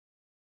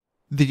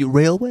The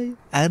Railway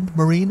and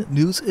Marine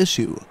News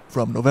issue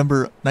from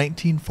November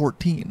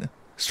 1914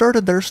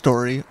 started their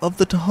story of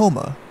the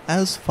Tahoma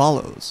as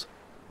follows.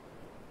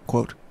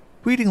 Quote,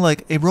 "Reading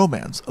like a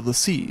romance of the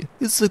sea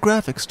is the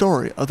graphic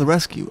story of the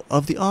rescue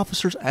of the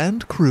officers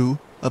and crew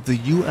of the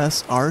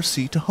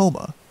USRC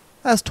Tahoma,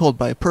 as told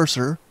by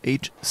Purser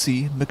H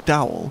C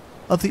McDowell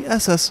of the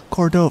SS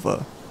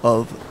Cordova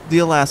of the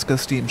Alaska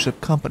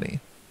Steamship Company.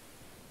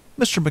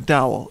 Mr.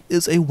 McDowell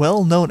is a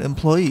well-known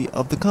employee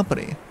of the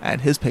company,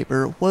 and his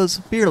paper was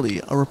merely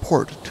a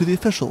report to the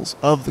officials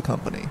of the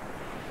company.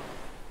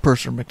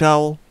 Purser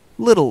McDowell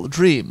little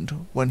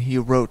dreamed when he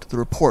wrote the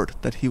report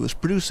that he was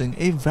producing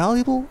a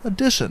valuable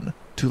addition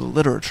to the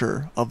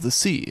literature of the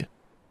sea."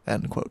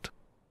 End quote.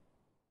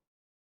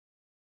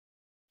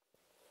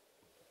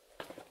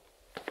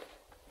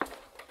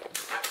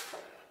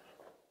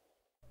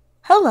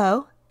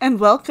 Hello, and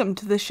welcome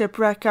to the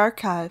Shipwreck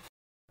Archive.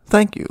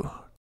 Thank you.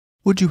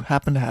 Would you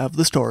happen to have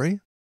the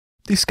story?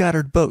 The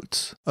Scattered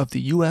Boats of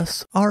the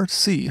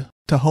USRC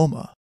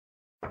Tahoma.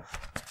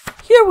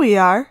 Here we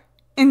are.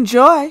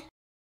 Enjoy!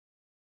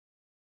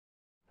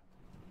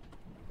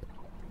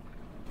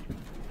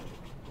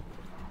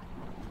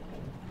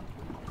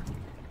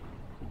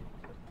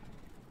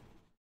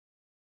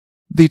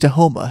 The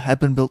Tahoma had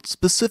been built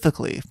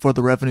specifically for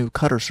the revenue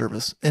cutter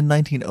service in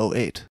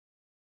 1908.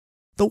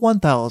 The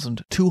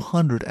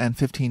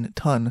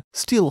 1,215-ton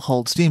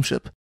steel-hulled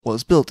steamship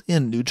was built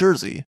in New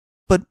Jersey,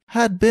 but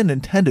had been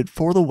intended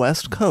for the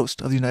west coast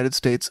of the United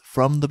States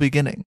from the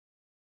beginning.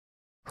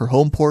 Her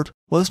home port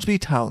was to be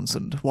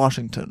Townsend,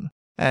 Washington,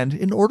 and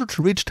in order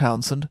to reach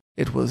Townsend,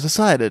 it was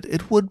decided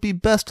it would be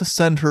best to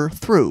send her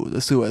through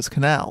the Suez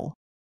Canal.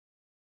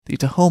 The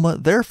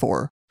Tahoma,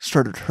 therefore,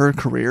 started her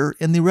career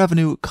in the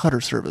revenue cutter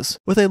service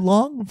with a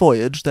long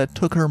voyage that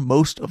took her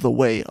most of the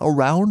way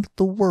around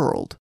the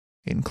world,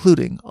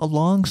 including a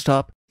long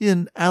stop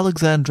in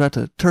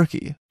Alexandretta,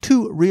 Turkey,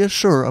 to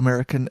reassure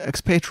American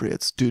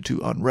expatriates due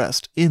to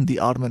unrest in the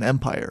Ottoman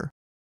Empire.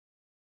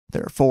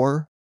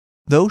 Therefore,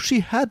 though she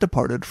had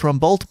departed from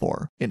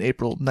Baltimore in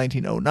April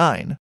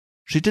 1909,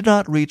 she did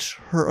not reach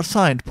her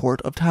assigned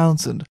port of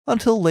Townsend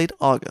until late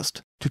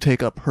August to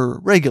take up her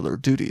regular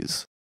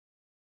duties.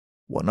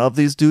 One of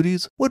these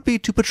duties would be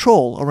to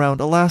patrol around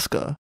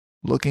Alaska,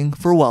 looking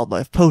for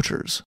wildlife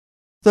poachers,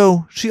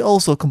 though she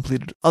also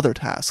completed other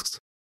tasks,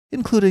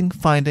 including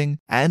finding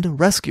and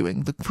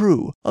rescuing the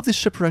crew of the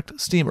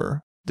shipwrecked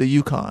steamer, the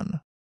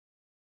Yukon.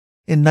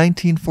 In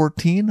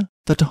 1914,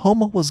 the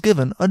Tahoma was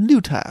given a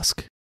new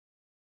task.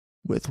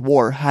 With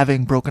war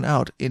having broken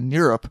out in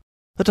Europe,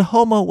 the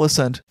Tahoma was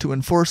sent to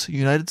enforce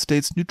United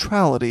States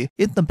neutrality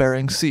in the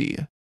Bering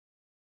Sea.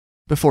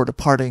 Before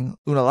departing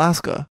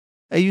Unalaska,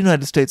 a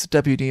United States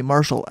Deputy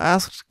Marshal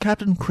asked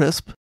Captain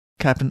Crisp,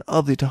 captain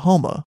of the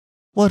Tahoma,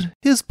 what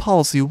his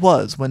policy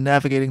was when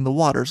navigating the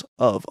waters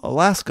of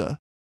Alaska.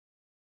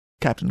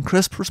 Captain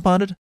Crisp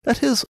responded that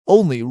his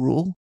only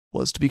rule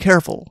was to be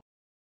careful.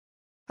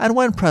 And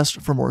when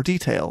pressed for more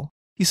detail,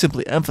 he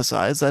simply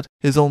emphasized that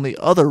his only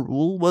other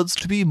rule was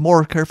to be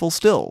more careful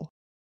still.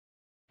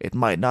 It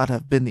might not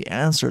have been the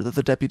answer that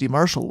the deputy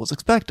marshal was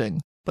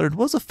expecting, but it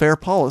was a fair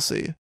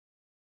policy.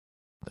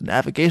 The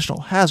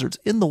navigational hazards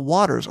in the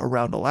waters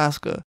around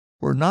Alaska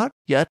were not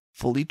yet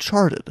fully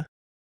charted.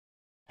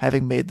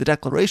 Having made the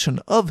declaration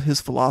of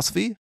his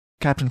philosophy,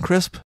 Captain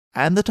Crisp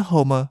and the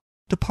Tahoma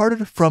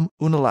departed from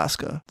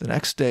Unalaska the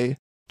next day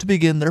to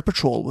begin their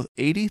patrol with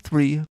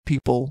 83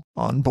 people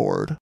on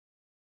board.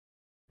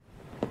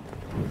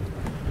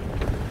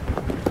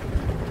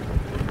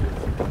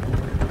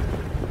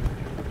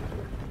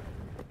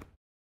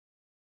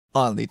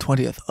 On the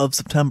 20th of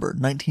September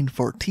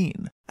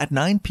 1914, at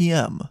 9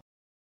 p.m.,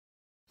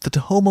 the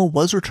Tahoma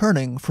was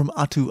returning from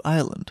Attu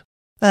Island,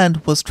 and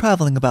was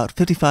traveling about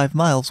 55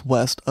 miles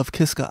west of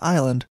Kiska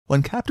Island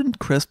when Captain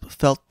Crisp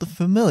felt the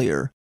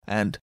familiar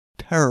and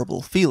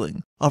terrible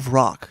feeling of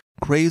rock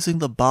grazing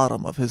the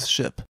bottom of his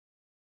ship.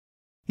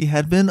 He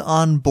had been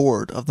on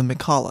board of the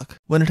McCulloch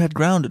when it had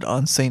grounded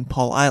on St.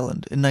 Paul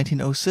Island in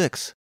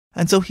 1906,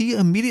 and so he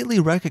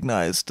immediately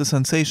recognized the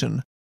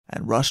sensation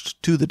and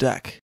rushed to the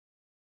deck.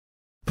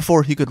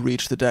 Before he could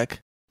reach the deck,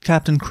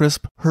 Captain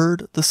Crisp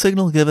heard the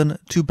signal given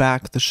to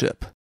back the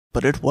ship,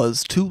 but it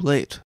was too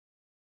late.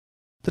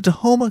 The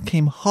Tahoma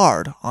came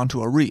hard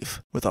onto a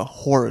reef with a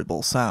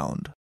horrible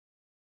sound.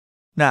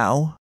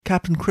 Now,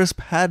 Captain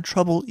Crisp had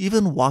trouble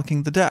even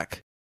walking the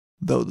deck.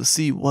 Though the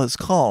sea was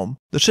calm,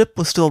 the ship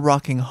was still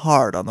rocking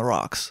hard on the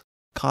rocks,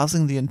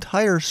 causing the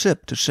entire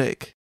ship to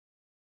shake.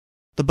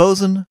 The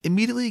bosun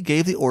immediately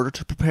gave the order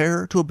to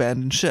prepare to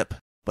abandon ship,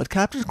 but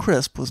Captain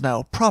Crisp was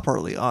now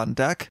properly on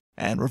deck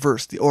and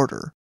reversed the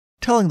order,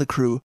 telling the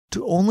crew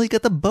to only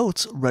get the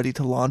boats ready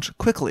to launch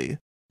quickly,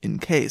 in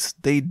case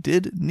they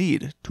did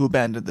need to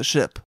abandon the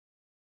ship.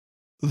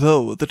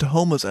 Though the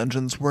Tahoma's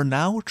engines were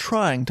now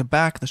trying to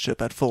back the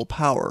ship at full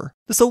power,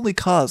 this only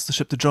caused the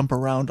ship to jump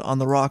around on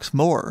the rocks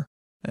more,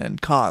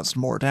 and caused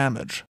more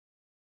damage.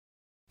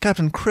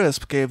 Captain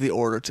Crisp gave the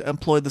order to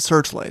employ the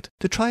searchlight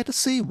to try to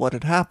see what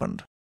had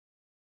happened.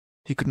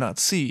 He could not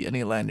see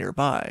any land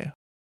nearby,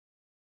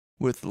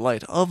 With the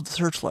light of the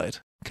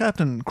searchlight,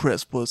 Captain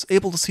Crisp was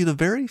able to see the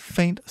very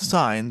faint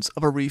signs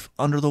of a reef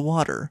under the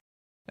water,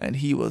 and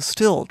he was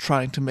still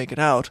trying to make it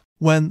out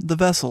when the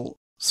vessel,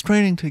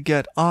 straining to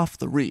get off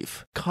the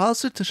reef,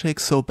 caused it to shake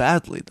so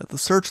badly that the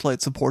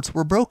searchlight supports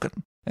were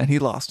broken, and he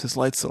lost his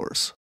light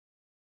source.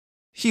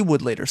 He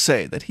would later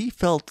say that he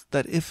felt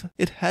that if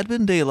it had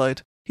been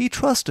daylight, he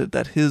trusted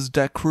that his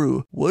deck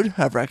crew would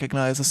have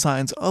recognized the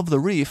signs of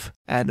the reef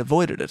and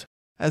avoided it,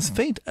 as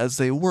faint as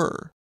they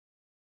were.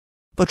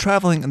 But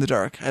traveling in the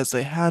dark as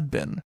they had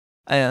been,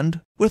 and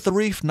with the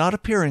reef not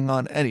appearing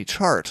on any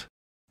chart,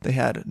 they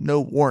had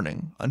no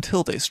warning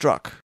until they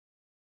struck.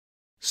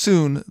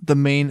 Soon, the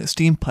main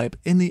steam pipe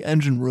in the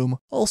engine room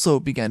also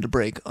began to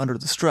break under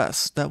the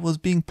stress that was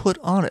being put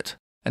on it,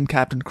 and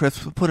Captain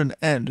Crisp put an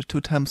end to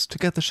attempts to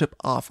get the ship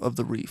off of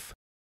the reef.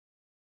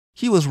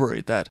 He was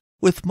worried that,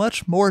 with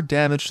much more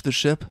damage to the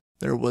ship,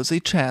 there was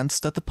a chance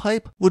that the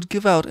pipe would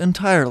give out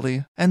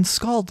entirely and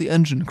scald the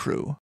engine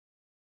crew.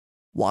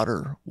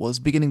 Water was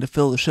beginning to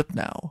fill the ship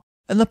now,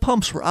 and the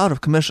pumps were out of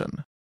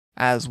commission,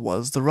 as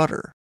was the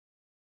rudder.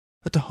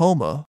 The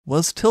Tahoma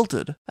was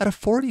tilted at a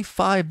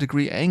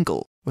 45-degree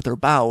angle with her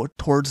bow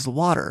towards the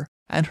water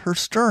and her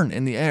stern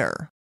in the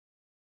air.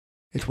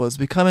 It was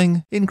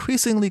becoming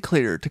increasingly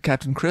clear to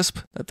Captain Crisp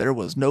that there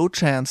was no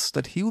chance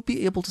that he would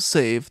be able to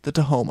save the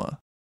Tahoma.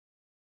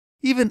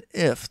 Even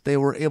if they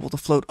were able to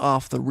float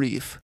off the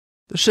reef,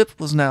 the ship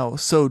was now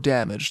so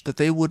damaged that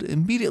they would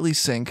immediately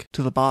sink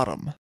to the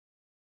bottom.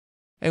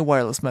 A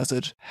wireless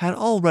message had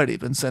already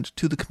been sent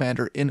to the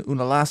commander in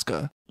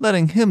Unalaska,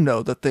 letting him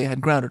know that they had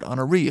grounded on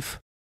a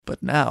reef,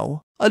 but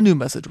now a new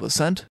message was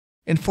sent,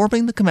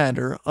 informing the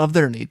commander of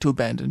their need to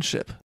abandon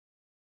ship.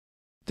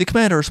 The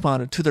commander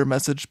responded to their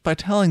message by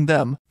telling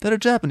them that a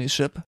Japanese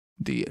ship,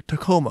 the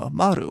Tacoma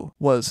Maru,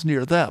 was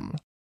near them,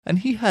 and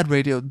he had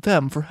radioed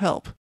them for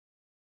help.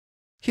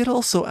 He had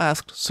also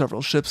asked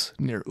several ships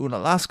near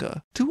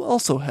Unalaska to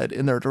also head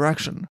in their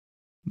direction,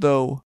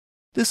 though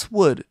this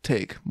would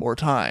take more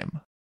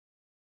time.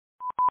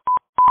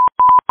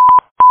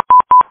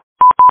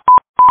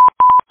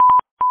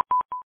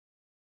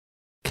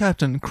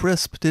 Captain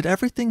Crisp did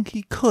everything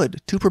he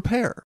could to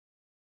prepare.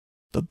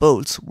 The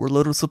boats were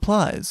loaded with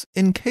supplies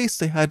in case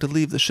they had to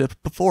leave the ship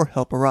before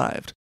help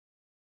arrived,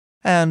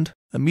 and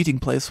a meeting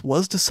place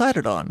was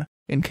decided on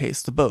in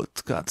case the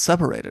boats got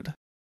separated.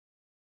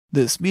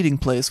 This meeting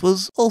place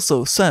was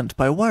also sent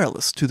by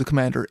wireless to the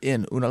commander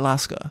in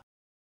Unalaska.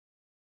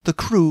 The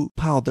crew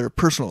piled their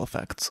personal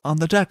effects on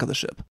the deck of the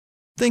ship,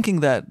 thinking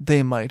that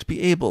they might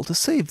be able to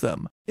save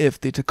them if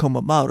the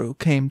Tacoma Maru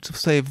came to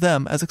save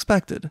them as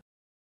expected.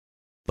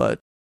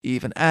 But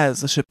even as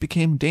the ship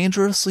became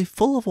dangerously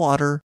full of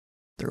water,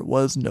 there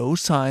was no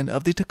sign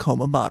of the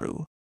Tacoma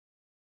Maru.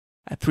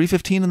 At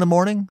 3:15 in the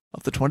morning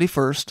of the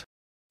 21st,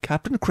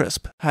 Captain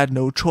Crisp had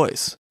no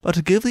choice but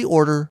to give the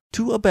order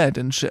to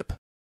abandon ship.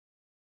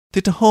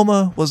 The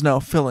Tahoma was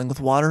now filling with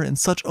water in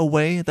such a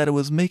way that it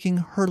was making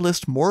her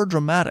list more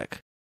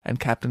dramatic, and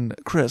Captain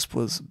Crisp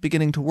was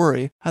beginning to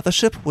worry that the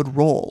ship would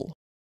roll.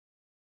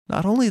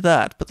 Not only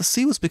that, but the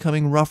sea was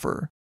becoming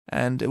rougher,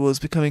 and it was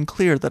becoming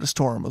clear that a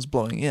storm was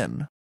blowing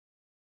in.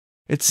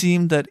 It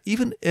seemed that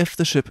even if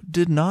the ship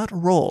did not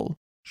roll,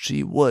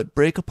 she would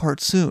break apart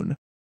soon,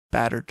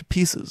 battered to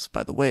pieces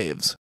by the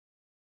waves.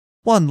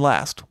 One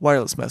last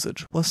wireless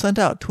message was sent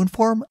out to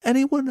inform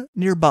anyone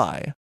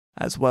nearby,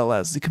 as well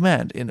as the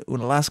command in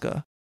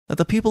Unalaska, that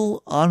the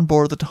people on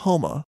board the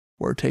Tahoma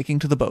were taking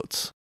to the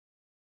boats.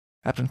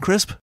 Captain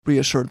Crisp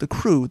reassured the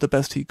crew the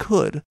best he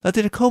could that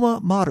the Tacoma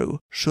Maru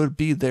should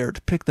be there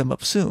to pick them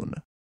up soon.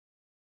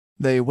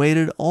 They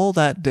waited all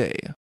that day,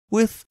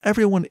 with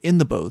everyone in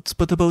the boats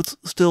but the boats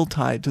still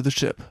tied to the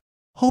ship,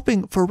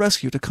 hoping for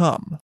rescue to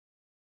come.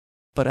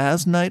 But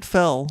as night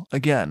fell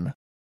again,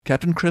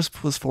 Captain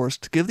Crisp was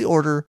forced to give the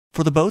order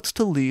for the boats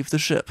to leave the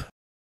ship.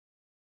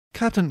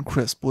 Captain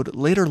Crisp would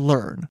later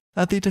learn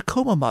that the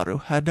Tacoma Maru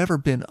had never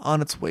been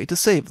on its way to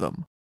save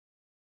them.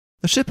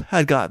 The ship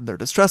had gotten their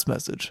distress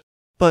message,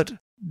 but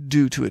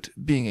due to it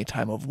being a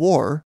time of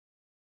war,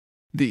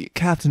 the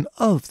captain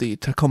of the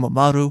Tacoma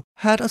Maru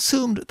had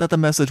assumed that the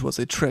message was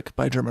a trick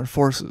by German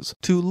forces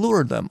to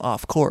lure them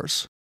off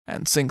course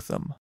and sink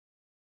them.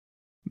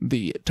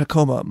 The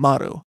Tacoma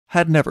Maru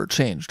had never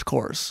changed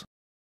course.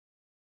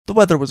 The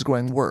weather was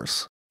growing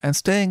worse, and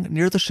staying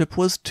near the ship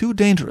was too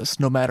dangerous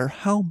no matter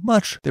how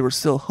much they were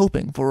still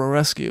hoping for a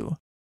rescue.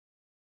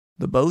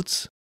 The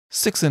boats,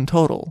 6 in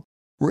total,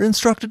 were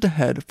instructed to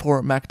head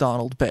for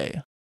McDonald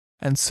Bay,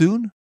 and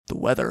soon the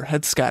weather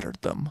had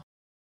scattered them.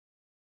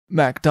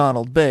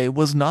 McDonald Bay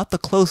was not the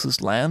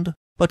closest land,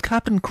 but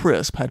Captain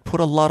Crisp had put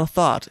a lot of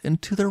thought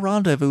into their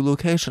rendezvous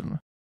location.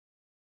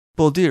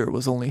 Buldir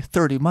was only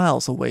 30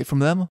 miles away from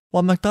them,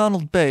 while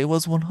McDonald Bay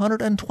was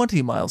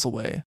 120 miles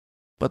away,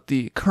 but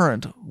the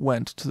current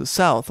went to the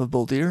south of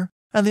Buldir,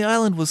 and the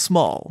island was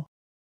small.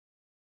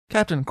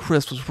 Captain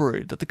Crisp was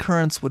worried that the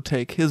currents would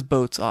take his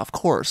boats off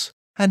course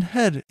and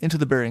head into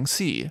the Bering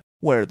Sea,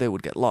 where they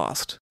would get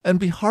lost, and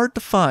be hard to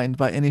find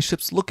by any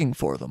ships looking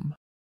for them.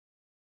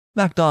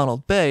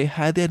 McDonald Bay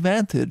had the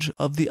advantage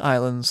of the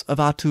islands of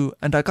Attu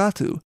and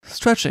Agatu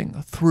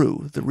stretching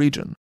through the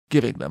region,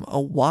 giving them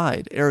a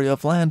wide area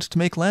of land to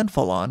make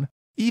landfall on,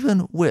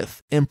 even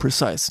with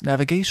imprecise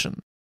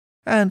navigation.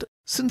 And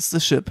since the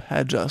ship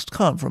had just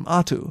come from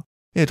Attu,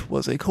 it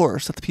was a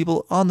course that the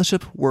people on the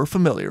ship were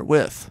familiar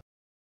with.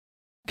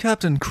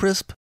 Captain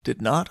Crisp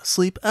did not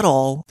sleep at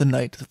all the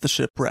night that the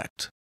ship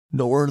wrecked,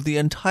 nor the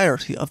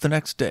entirety of the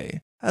next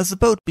day, as the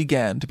boat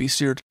began to be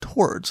steered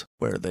towards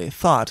where they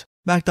thought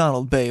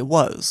McDonald Bay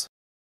was.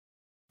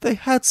 They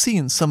had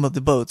seen some of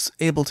the boats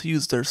able to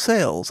use their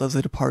sails as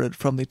they departed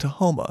from the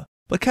Tahoma,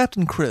 but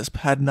Captain Crisp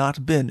had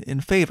not been in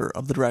favor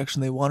of the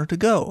direction they wanted to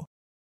go.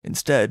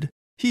 Instead,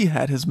 he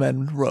had his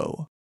men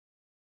row.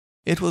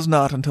 It was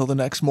not until the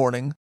next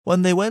morning,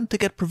 when they went to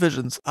get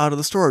provisions out of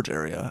the storage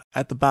area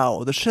at the bow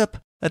of the ship,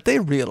 that they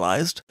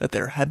realized that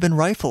there had been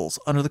rifles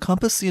under the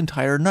compass the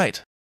entire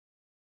night.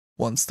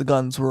 Once the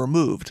guns were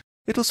removed,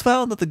 it was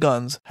found that the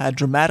guns had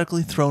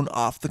dramatically thrown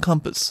off the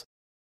compass,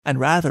 and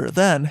rather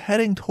than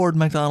heading toward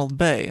McDonald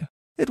Bay,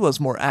 it was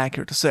more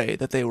accurate to say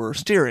that they were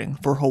steering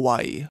for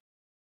Hawaii.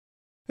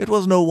 It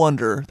was no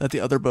wonder that the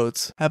other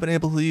boats had been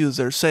able to use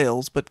their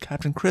sails, but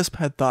Captain Crisp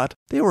had thought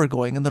they were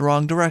going in the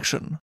wrong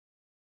direction.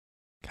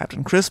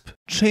 Captain Crisp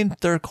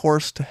changed their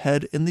course to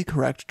head in the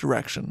correct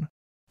direction,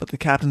 but the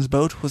captain's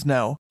boat was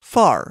now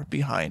far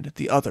behind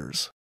the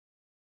others.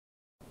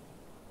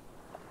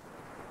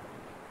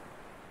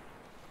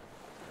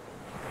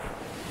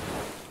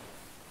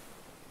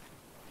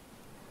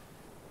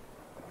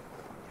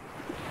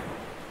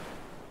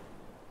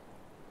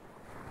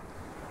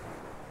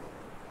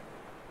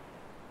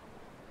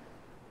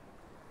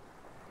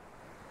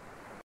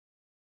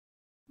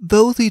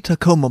 Though the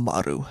Tacoma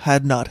Maru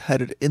had not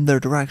headed in their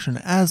direction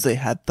as they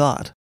had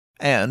thought,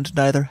 and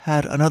neither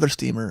had another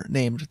steamer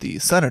named the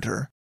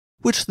Senator,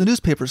 which the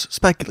newspapers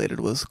speculated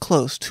was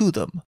close to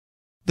them,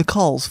 the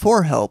calls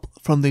for help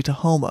from the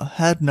Tahoma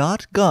had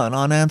not gone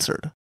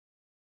unanswered.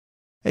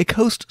 A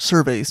coast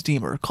survey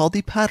steamer called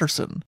the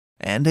Patterson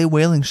and a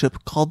whaling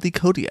ship called the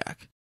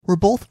Kodiak were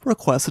both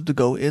requested to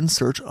go in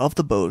search of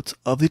the boats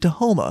of the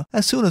Tahoma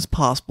as soon as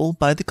possible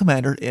by the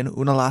commander in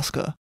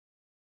Unalaska.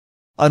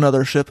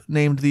 Another ship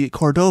named the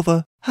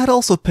Cordova had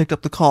also picked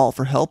up the call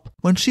for help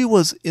when she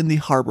was in the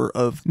harbor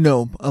of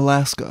Nome,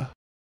 Alaska.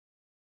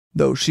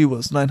 Though she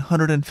was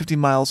 950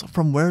 miles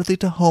from where the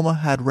Tahoma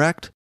had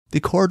wrecked,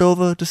 the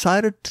Cordova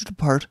decided to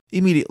depart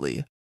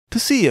immediately to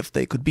see if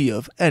they could be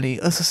of any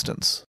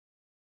assistance.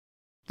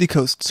 The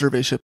Coast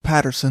Survey ship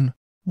Patterson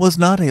was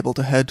not able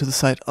to head to the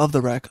site of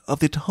the wreck of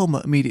the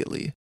Tahoma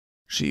immediately.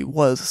 She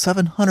was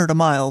 700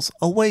 miles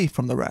away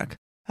from the wreck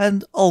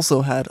and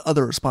also had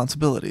other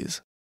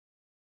responsibilities.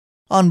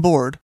 On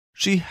board,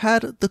 she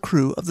had the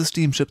crew of the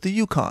steamship the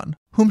Yukon,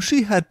 whom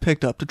she had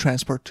picked up to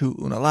transport to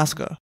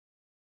Unalaska.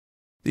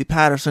 The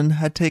Patterson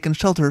had taken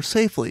shelter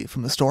safely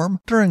from the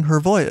storm during her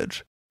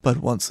voyage, but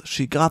once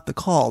she got the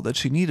call that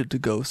she needed to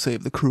go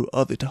save the crew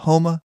of the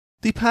Tahoma,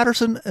 the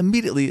Patterson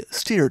immediately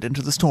steered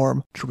into the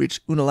storm to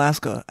reach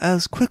Unalaska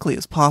as quickly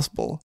as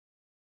possible.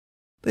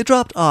 They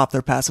dropped off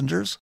their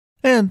passengers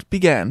and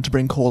began to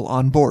bring coal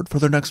on board for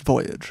their next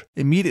voyage,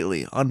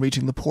 immediately on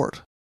reaching the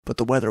port. But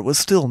the weather was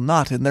still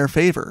not in their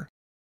favor.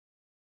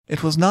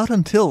 It was not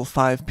until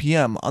 5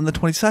 p.m. on the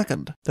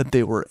 22nd that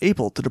they were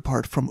able to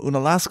depart from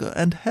Unalaska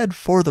and head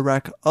for the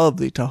wreck of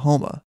the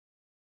Tahoma.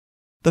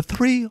 The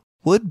three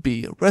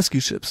would-be rescue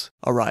ships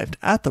arrived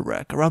at the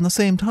wreck around the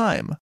same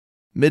time,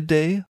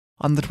 midday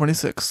on the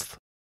 26th.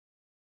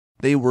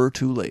 They were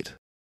too late.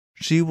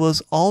 She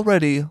was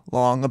already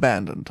long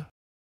abandoned.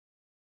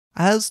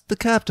 As the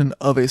captain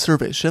of a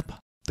survey ship,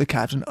 the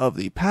captain of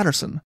the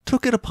Patterson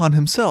took it upon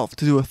himself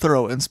to do a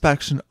thorough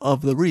inspection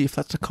of the reef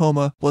that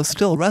Tacoma was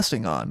still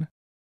resting on.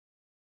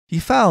 He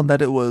found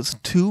that it was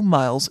 2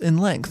 miles in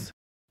length,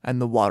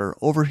 and the water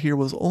over here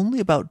was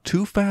only about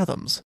 2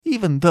 fathoms,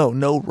 even though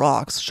no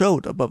rocks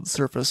showed above the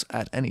surface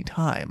at any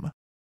time.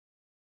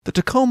 The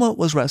Tacoma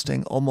was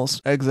resting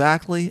almost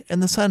exactly in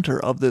the center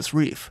of this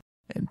reef,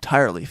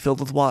 entirely filled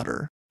with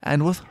water,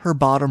 and with her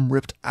bottom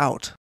ripped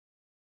out.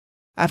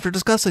 After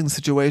discussing the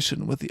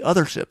situation with the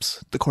other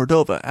ships, the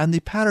Cordova and the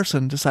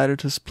Patterson decided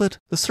to split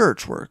the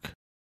search work.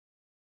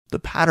 The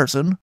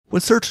Patterson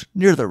would search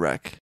near the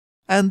wreck,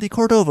 and the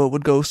Cordova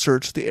would go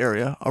search the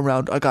area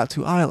around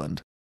Agatu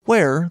Island,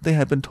 where they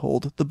had been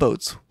told the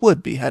boats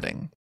would be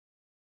heading.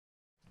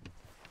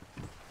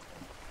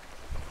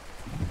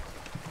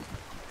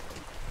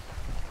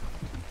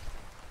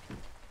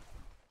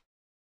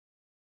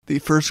 The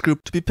first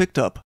group to be picked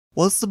up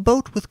was the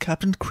boat with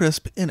Captain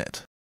Crisp in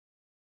it.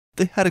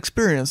 They had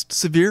experienced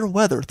severe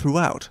weather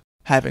throughout,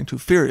 having to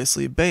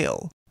furiously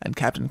bail, and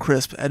Captain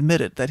Crisp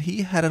admitted that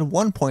he had at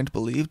one point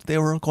believed they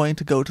were going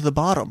to go to the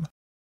bottom.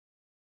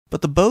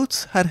 But the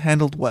boats had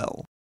handled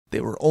well. They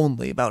were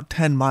only about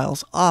 10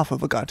 miles off of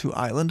Agatu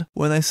Island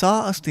when they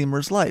saw a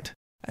steamer's light,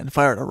 and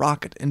fired a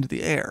rocket into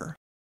the air.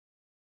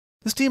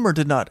 The steamer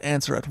did not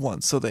answer at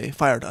once, so they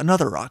fired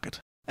another rocket,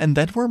 and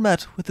then were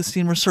met with the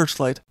steamer's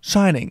searchlight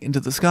shining into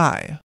the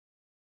sky.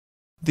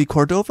 the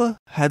Cordova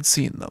had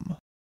seen them.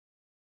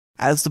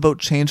 As the boat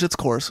changed its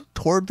course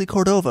toward the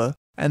Cordova,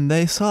 and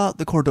they saw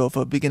the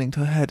Cordova beginning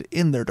to head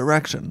in their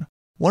direction,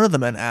 one of the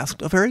men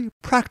asked a very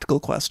practical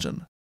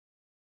question.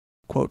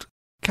 Quote,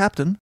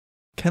 "Captain,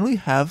 can we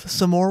have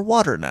some more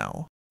water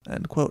now?"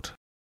 End quote.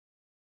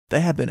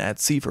 They had been at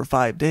sea for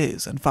 5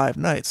 days and 5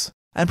 nights,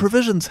 and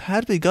provisions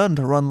had begun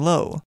to run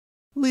low,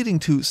 leading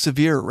to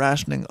severe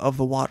rationing of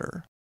the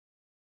water.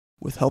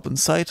 With help in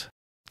sight,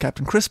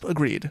 Captain Crisp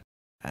agreed,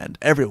 and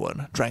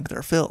everyone drank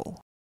their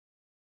fill.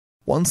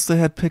 Once they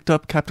had picked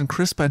up Captain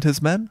Crisp and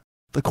his men,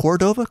 the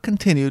Cordova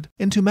continued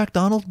into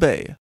McDonald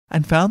Bay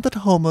and found the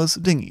Tahoma's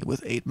dinghy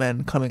with 8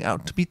 men coming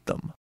out to meet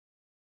them.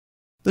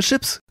 The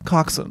ship's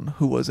coxswain,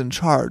 who was in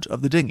charge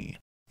of the dinghy,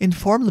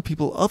 informed the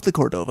people of the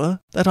Cordova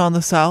that on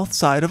the south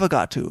side of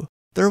Agatu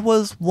there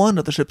was one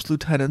of the ship's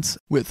lieutenants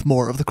with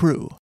more of the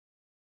crew.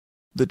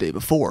 The day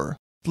before,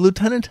 the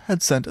lieutenant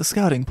had sent a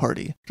scouting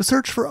party to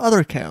search for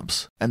other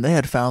camps, and they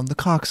had found the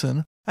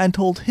coxswain and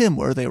told him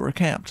where they were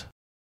camped.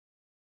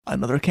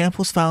 Another camp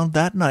was found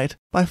that night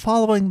by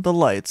following the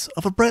lights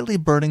of a brightly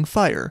burning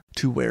fire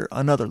to where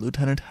another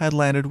lieutenant had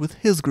landed with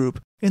his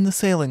group in the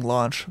sailing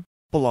launch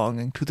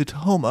belonging to the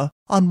Tahoma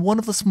on one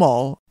of the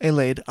small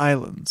Alade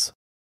Islands.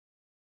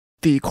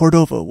 The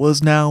Cordova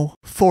was now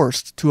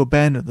forced to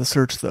abandon the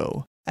search,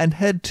 though, and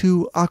head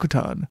to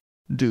Akutan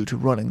due to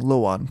running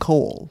low on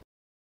coal.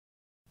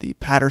 The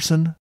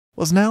Patterson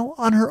was now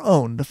on her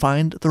own to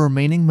find the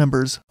remaining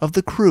members of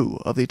the crew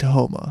of the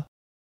Tahoma.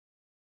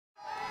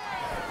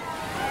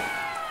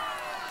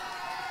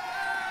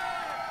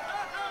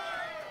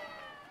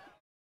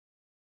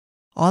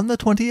 On the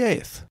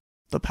 28th,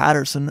 the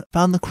Patterson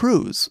found the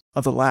crews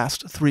of the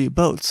last 3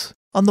 boats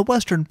on the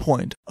western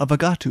point of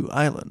Agatu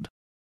Island.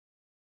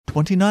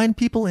 29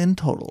 people in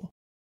total,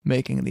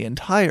 making the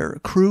entire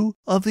crew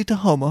of the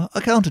Tahoma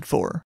accounted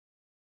for.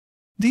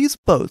 These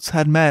boats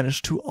had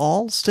managed to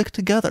all stick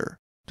together,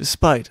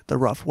 despite the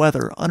rough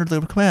weather under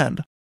the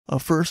command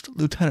of First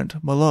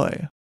Lieutenant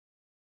Malloy.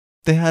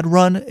 They had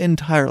run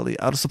entirely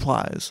out of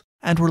supplies,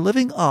 and were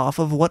living off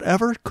of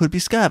whatever could be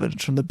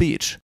scavenged from the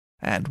beach,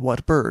 and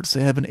what birds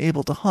they had been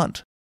able to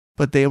hunt,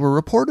 but they were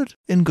reported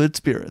in good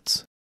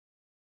spirits.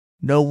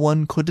 No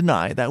one could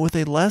deny that with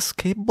a less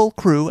capable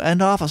crew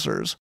and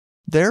officers,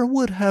 there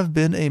would have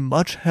been a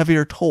much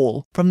heavier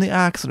toll from the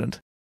accident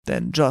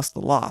than just the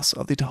loss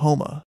of the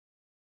Tahoma.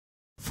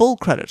 Full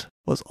credit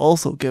was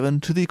also given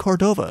to the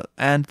Cordova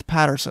and the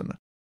Patterson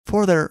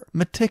for their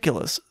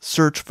meticulous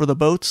search for the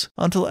boats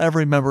until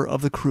every member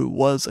of the crew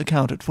was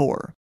accounted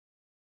for.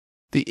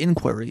 The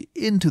inquiry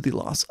into the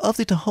loss of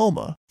the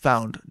Tahoma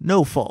found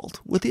no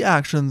fault with the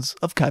actions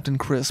of Captain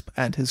Crisp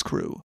and his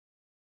crew.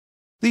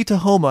 The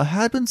Tahoma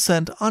had been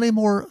sent on a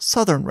more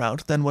southern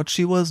route than what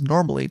she was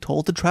normally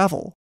told to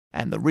travel,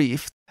 and the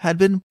Reef had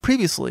been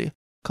previously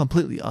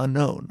completely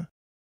unknown.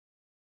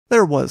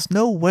 There was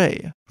no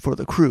way for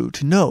the crew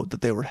to know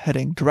that they were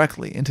heading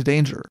directly into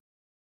danger.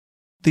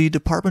 The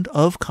Department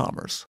of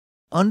Commerce,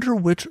 under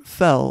which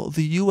fell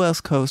the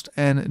U.S. Coast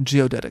and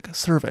Geodetic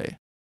Survey,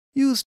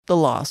 used the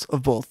loss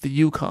of both the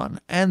Yukon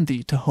and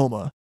the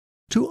Tahoma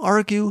to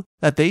argue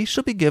that they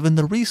should be given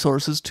the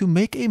resources to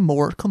make a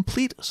more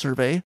complete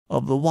survey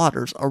of the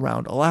waters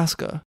around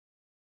Alaska.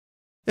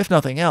 If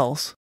nothing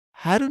else,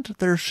 hadn't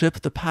their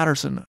ship the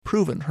Patterson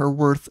proven her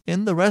worth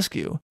in the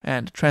rescue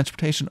and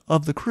transportation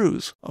of the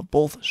crews of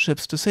both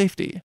ships to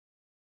safety?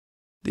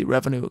 The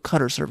Revenue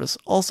Cutter Service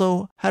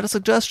also had a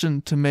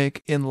suggestion to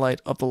make in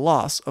light of the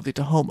loss of the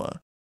Tahoma,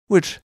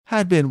 which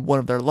had been one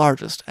of their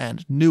largest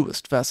and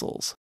newest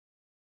vessels.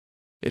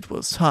 It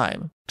was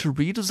time to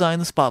redesign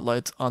the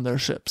spotlights on their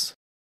ships.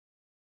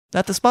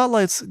 That the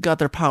spotlights got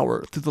their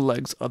power through the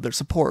legs of their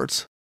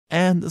supports,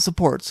 and the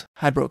supports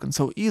had broken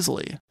so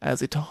easily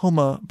as the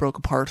Tahoma broke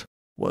apart,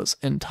 was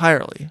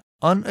entirely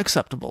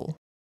unacceptable.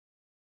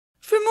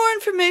 For more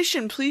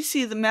information, please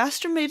see the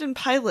Master Maiden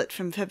pilot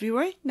from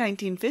February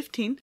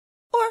 1915,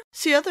 or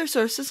see other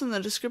sources in the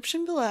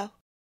description below.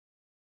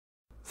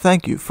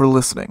 Thank you for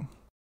listening.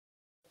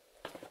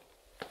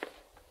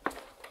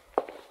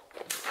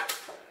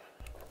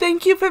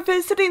 Thank you for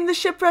visiting the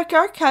Shipwreck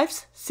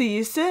Archives. See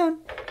you soon.